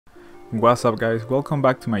What's up guys, welcome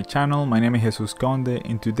back to my channel. My name is Jesus Conde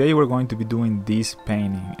and today we're going to be doing this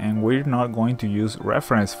painting and we're not going to use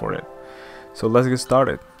reference for it. So let's get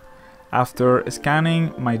started. After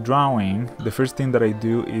scanning my drawing, the first thing that I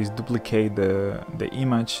do is duplicate the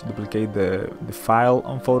image, duplicate the file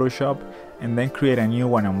on Photoshop and then create a new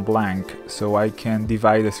one on blank so I can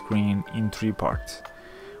divide the screen in 3 parts.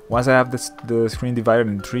 Once I have the screen divided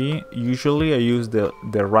in 3, usually I use the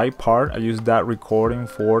right part, I use that recording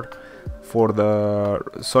for the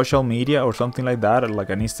social media or something like that, like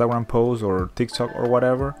an Instagram post or TikTok or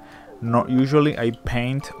whatever. Not usually I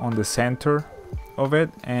paint on the center of it,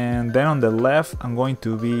 and then on the left I'm going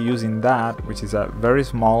to be using that, which is a very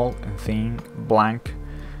small and thin blank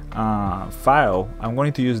file. I'm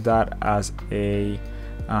going to use that as a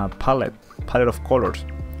palette of colors.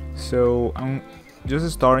 So I'm just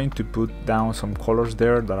starting to put down some colors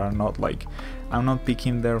there that are not like, I'm not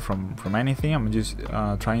picking there from anything. I'm just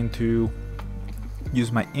trying to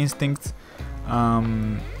use my instincts.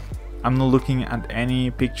 I'm not looking at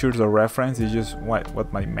any pictures or reference. It's just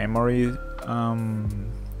what my memory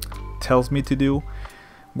tells me to do,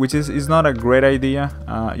 which is not a great idea.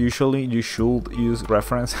 Usually you should use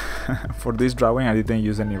reference. For this drawing I didn't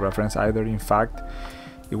use any reference either. In fact,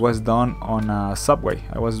 it was done on a subway.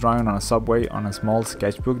 I was drawing on a subway on a small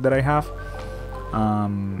sketchbook that I have.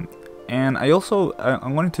 And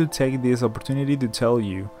I'm going to take this opportunity to tell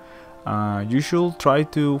you, you should try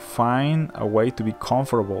to find a way to be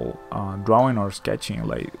comfortable drawing or sketching,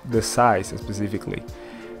 like the size specifically.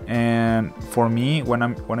 And for me, when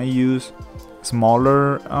I use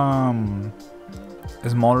smaller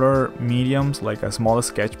mediums, like a small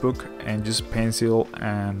sketchbook and just pencil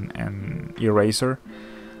and eraser,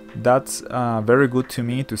 that's very good to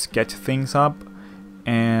me to sketch things up.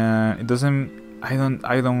 And it doesn't, I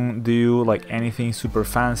don't do like anything super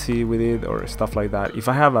fancy with it or stuff like that. If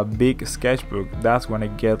I have a big sketchbook, that's when I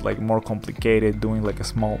get like more complicated, doing like a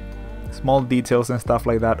small details and stuff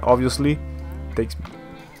like that. Obviously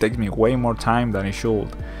takes me way more time than it should.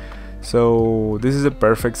 So this is a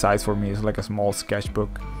perfect size for me. It's like a small sketchbook.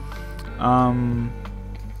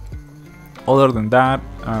 Other than that,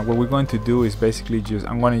 what we're going to do is basically just,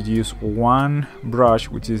 I'm going to use one brush,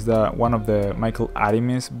 which is one of the Michael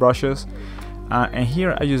Artemis brushes. And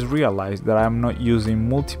here I just realized that I'm not using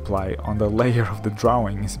multiply on the layer of the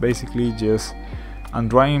drawing. It's basically just, I'm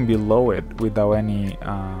drawing below it without any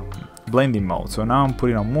blending mode. So now I'm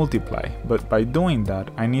putting on multiply. But by doing that,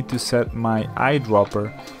 I need to set my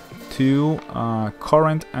eyedropper to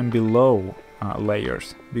current and below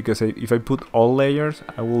layers, because if I put all layers,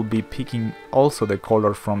 I will be picking also the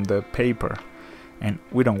color from the paper, and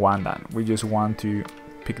we don't want that. We just want to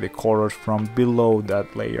pick the colors from below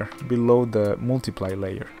that layer, below the multiply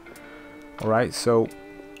layer. Alright, so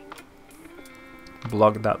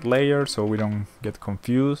block that layer so we don't get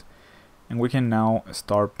confused, and we can now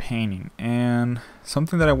start painting. And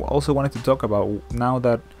something that I also wanted to talk about, now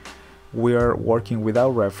that we are working without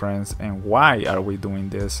reference and why are we doing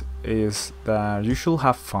this, is that you should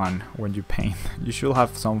have fun when you paint. You should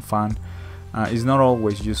have some fun. It's not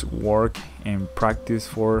always just work and practice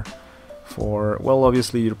for well,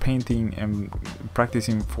 obviously you're painting and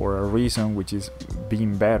practicing for a reason, which is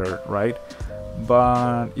being better, right?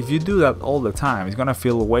 But if you do that all the time, it's gonna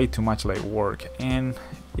feel way too much like work. And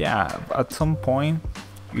yeah, at some point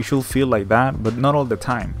you should feel like that, but not all the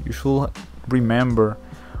time. You should remember,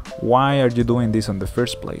 why are you doing this in the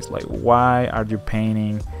first place? Like, why are you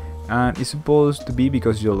painting? And it's supposed to be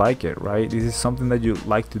because you like it, right? This is something that you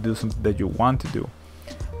like to do, something that you want to do.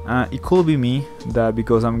 It could be me, that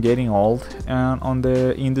because I'm getting old and on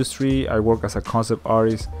the industry, I work as a concept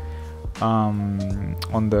artist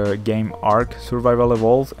on the game Ark Survival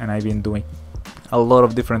Evolved, and I've been doing a lot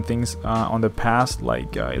of different things on the past,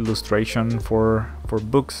 like illustration for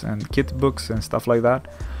books and kid books and stuff like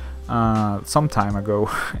that. Some time ago.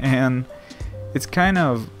 And it's kind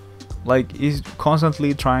of like, he's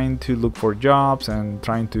constantly trying to look for jobs and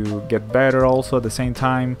trying to get better also at the same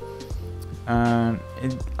time, and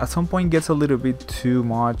it at some point gets a little bit too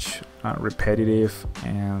much repetitive,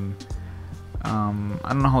 and I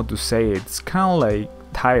don't know how to say it. It's kind of like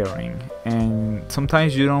tiring, and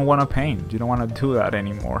sometimes you don't want to paint, you don't want to do that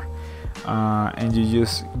anymore, and you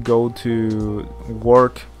just go to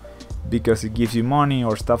work because it gives you money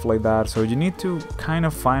or stuff like that. So you need to kind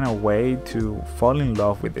of find a way to fall in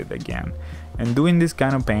love with it again. And doing this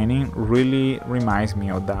kind of painting really reminds me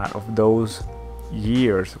of that, of those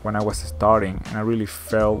years when I was starting, and I really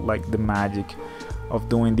felt like the magic of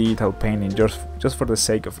doing digital painting just for the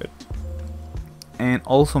sake of it. And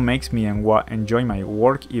also makes me enjoy my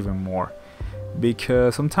work even more,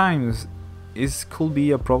 because sometimes it could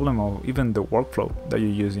be a problem of even the workflow that you're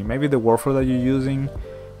using. Maybe the workflow that you're using,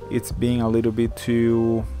 it's being a little bit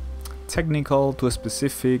too technical, too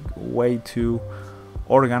specific, way too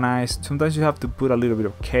organized. Sometimes you have to put a little bit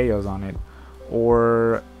of chaos on it,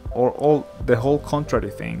 or all the whole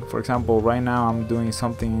contrary thing. For example, right now I'm doing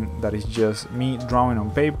something that is just me drawing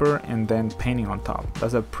on paper and then painting on top.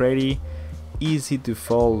 That's a pretty easy to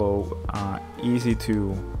follow, easy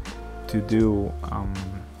to do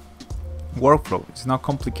workflow. It's not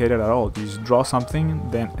complicated at all. You just draw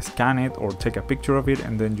something, then scan it or take a picture of it,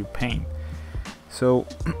 and then you paint. So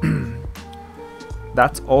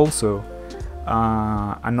that's also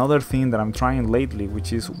another thing that I'm trying lately,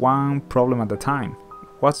 which is one problem at a time.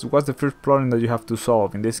 What's the first problem that you have to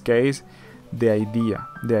solve? In this case, the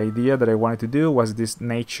idea that I wanted to do was this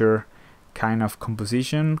nature kind of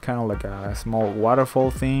composition, kind of like a small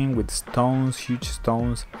waterfall thing with stones, huge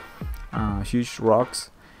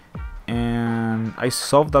rocks, and I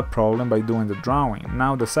solved that problem by doing the drawing.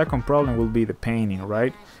 Now the second problem will be the painting,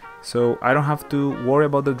 right? So I don't have to worry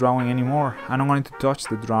about the drawing anymore. I don't want to touch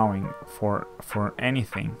the drawing for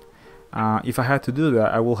anything. If I had to do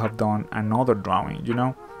that, I would have done another drawing, you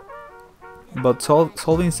know. But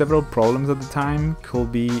solving several problems at the time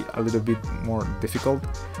could be a little bit more difficult.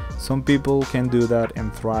 Some people can do that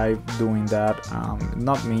and thrive doing that.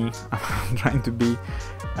 Not me. I'm trying to be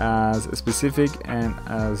as specific and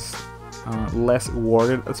as less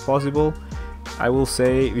worried as possible. I will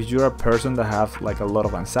say, if you're a person that have like a lot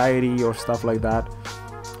of anxiety or stuff like that,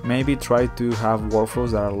 maybe try to have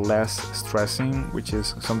workflows that are less stressing, which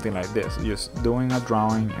is something like this, just doing a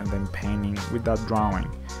drawing and then painting with that drawing,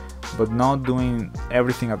 but not doing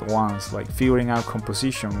everything at once, like figuring out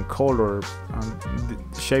composition, color,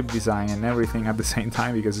 shape design and everything at the same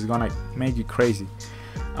time, because it's gonna make you crazy.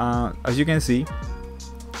 As you can see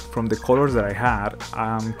from the colors that I had,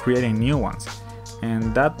 I'm creating new ones,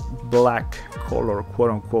 and that black color,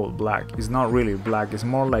 quote-unquote black, is not really black. It's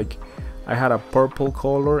more like I had a purple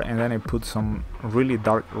color and then I put some really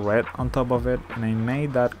dark red on top of it, and I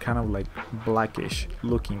made that kind of like blackish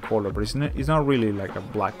looking color, but it's not really like a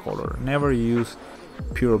black color. Never use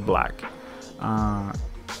pure black.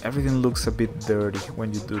 Everything looks a bit dirty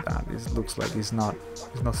when you do that. It looks like it's not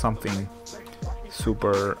something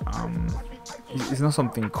super it's not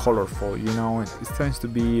something colorful, you know. It tends to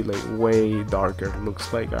be like way darker. It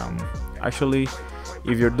looks like actually,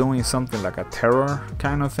 if you're doing something like a terror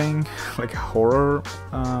kind of thing, like a horror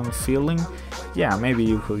feeling, yeah, maybe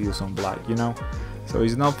you could use some black, you know. So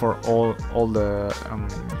it's not for all the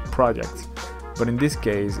projects, but in this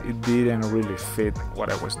case it didn't really fit what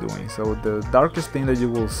I was doing. So the darkest thing that you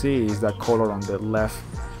will see is that color on the left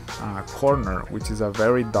corner, which is a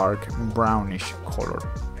very dark brownish color.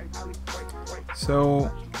 So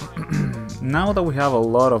now that we have a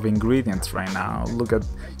lot of ingredients right now, look at,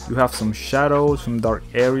 you have some shadows, some dark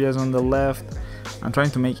areas on the left. I'm trying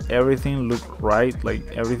to make everything look right, like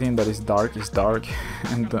everything that is dark,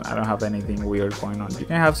 and I don't have anything weird going on. You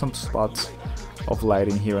can have some spots of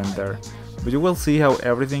lighting here and there, but you will see how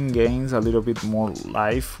everything gains a little bit more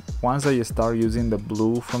life once I start using the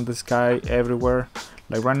blue from the sky everywhere.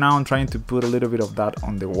 Like right now I'm trying to put a little bit of that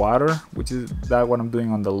on the water, which is that what I'm doing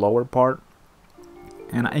on the lower part.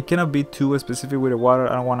 And I cannot be too specific with the water.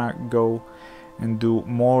 I don't want to go and do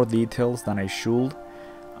more details than I should.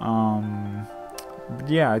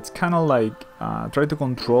 Yeah, it's kind of like try to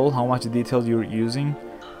control how much detail you're using.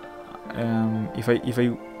 If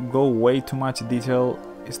I go way too much detail,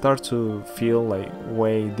 it starts to feel like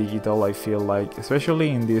way digital. I feel like, especially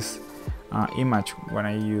in this image, when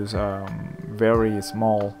I use very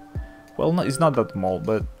small, well, it's not that small,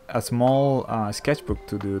 but a small sketchbook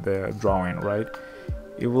to do the drawing, right?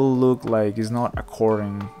 It will look like it's not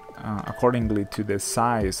accordingly to the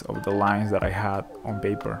size of the lines that I had on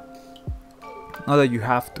paper. Not that you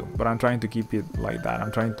have to, but I'm trying to keep it like that.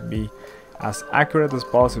 I'm trying to be as accurate as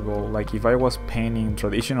possible, like if I was painting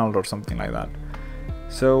traditional or something like that.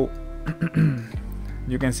 So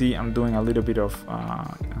you can see I'm doing a little bit of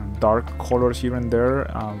dark colors here and there,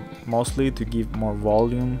 mostly to give more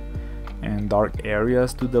volume and dark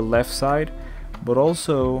areas to the left side, but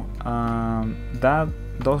also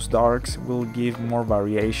those darks will give more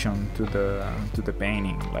variation to the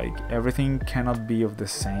painting. Like everything cannot be of the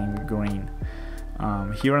same green.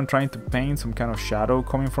 Here I'm trying to paint some kind of shadow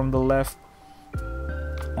coming from the left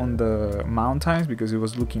on the mountains, because it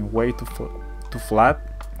was looking way too flat.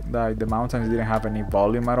 The mountains didn't have any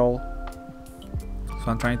volume at all, so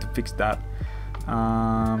I'm trying to fix that.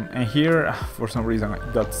 And here for some reason I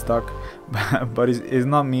got stuck, but it's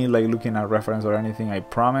not me like looking at reference or anything. I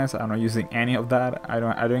promise I'm not using any of that. I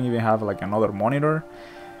don't even have like another monitor,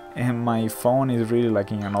 and my phone is really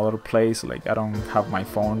like in another place. Like I don't have my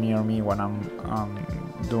phone near me when I'm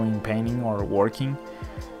doing painting or working.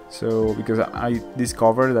 So because I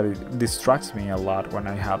discovered that it distracts me a lot when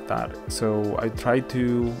I have that, so I try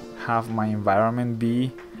to have my environment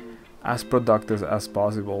be as productive as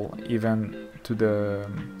possible, even to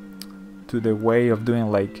the way of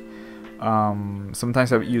doing, like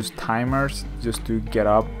sometimes I use timers just to get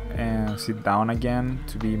up and sit down again,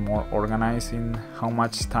 to be more organized in how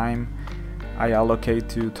much time I allocate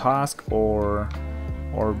to task or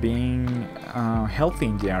being healthy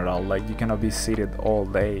in general. Like you cannot be seated all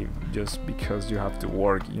day just because you have to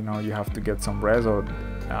work, you know, you have to get some rest, or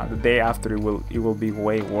the day after it will be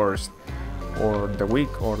way worse, or the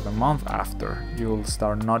week or the month after you will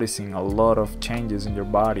start noticing a lot of changes in your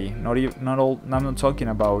body. I'm not talking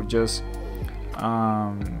about just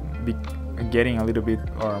getting a little bit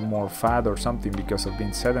or more fat or something because of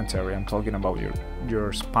being sedentary. I'm talking about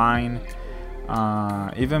your spine,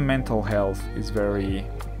 even mental health is very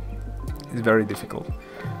difficult.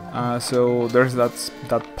 So there's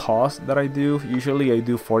that pause that I do. Usually I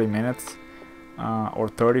do 40 minutes or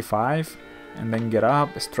 35, and then get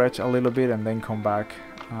up, stretch a little bit, and then come back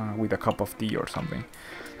with a cup of tea or something.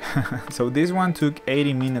 So this one took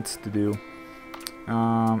 80 minutes to do,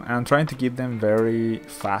 and I'm trying to keep them very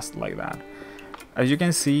fast like that. As you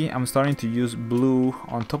can see, I'm starting to use blue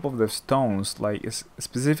on top of the stones, like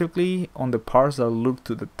specifically on the parts that look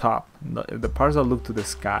to the top, the parts that look to the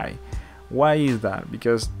sky. Why is that?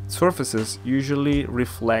 Because surfaces usually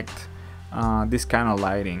reflect this kind of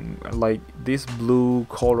lighting. Like these blue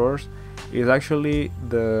colors is actually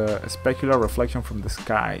the specular reflection from the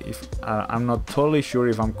sky. If I'm not totally sure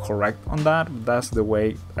if I'm correct on that, but that's the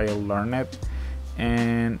way I learned it.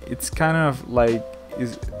 And it's kind of like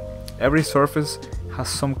every surface has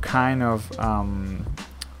some kind of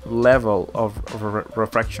level of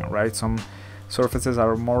refraction, right? Some surfaces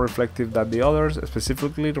are more reflective than the others.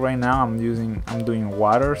 Specifically right now I'm doing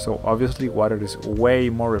water, so obviously water is way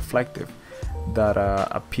more reflective than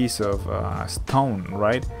a piece of stone,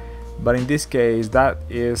 right? But in this case that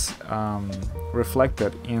is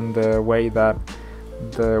reflected in the way that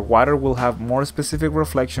the water will have more specific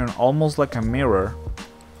reflection, almost like a mirror,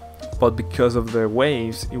 but because of the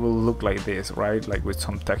waves it will look like this, right? Like with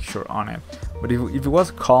some texture on it. But if it was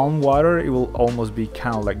calm water, it will almost be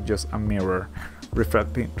kind of like just a mirror,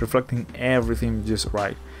 reflecting everything just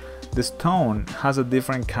right. The stone has a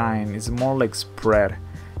different kind, it's more like spread,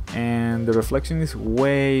 and the reflection is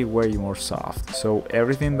way more soft. So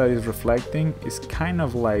everything that is reflecting is kind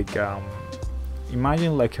of like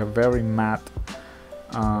imagine like a very matte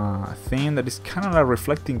thing that is kind of like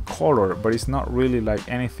reflecting color, but it's not really like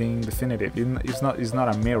anything definitive. It's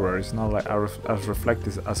not a mirror. It's not like as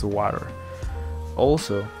reflective as water.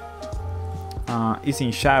 Also, it's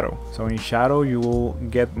in shadow. So in shadow you will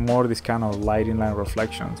get more this kind of lighting line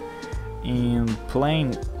reflections. In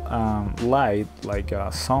plain light, like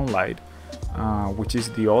sunlight, which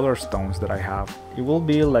is the other stones that I have, it will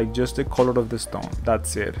be like just the color of the stone.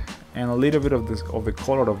 That's it, and a little bit of the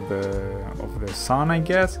color of the sun, I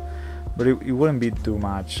guess. But it wouldn't be too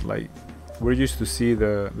much. Like we're used to see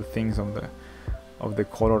the things of the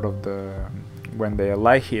color of the when the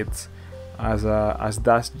light hits, as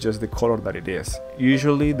that's just the color that it is.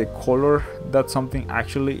 Usually the color that something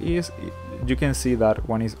actually is, you can see that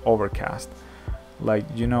when it's overcast. Like,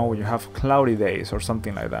 you know, when you have cloudy days or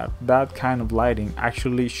something like that, that kind of lighting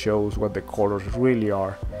actually shows what the colors really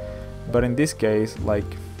are. But in this case, like,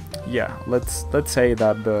 yeah, let's say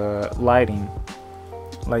that the lighting,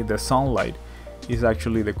 like the sunlight, is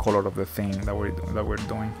actually the color of the thing that we're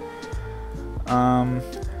doing.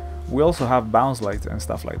 We also have bounce lights and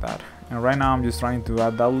stuff like that, and right now I'm just trying to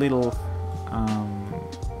add that little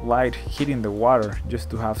light hitting the water just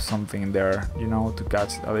to have something there, you know, to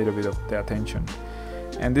catch a little bit of the attention.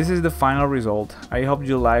 And this is the final result. I hope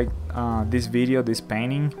you liked this video, this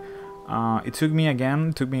painting. It took me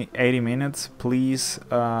 80 minutes. Please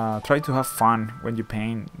try to have fun when you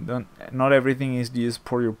paint. Not everything is just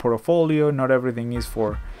for your portfolio, not everything is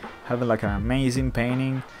for having like an amazing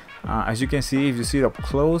painting. As you can see, if you see it up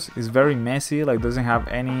close, it's very messy, like doesn't have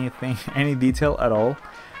anything, any detail at all.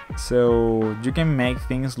 So you can make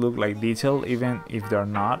things look like detail even if they're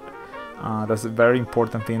not. That's a very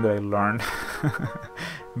important thing that I learned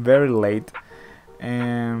very late,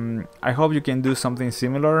 and I hope you can do something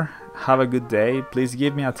similar. Have a good day. Please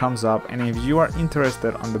give me a thumbs up, and if you are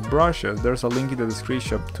interested on the brushes, there's a link in the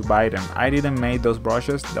description to buy them. I didn't make those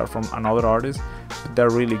brushes, they're from another artist, but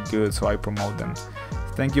they're really good, so I promote them.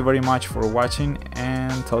 Thank you very much for watching,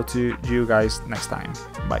 and talk to you guys next time.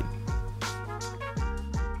 Bye.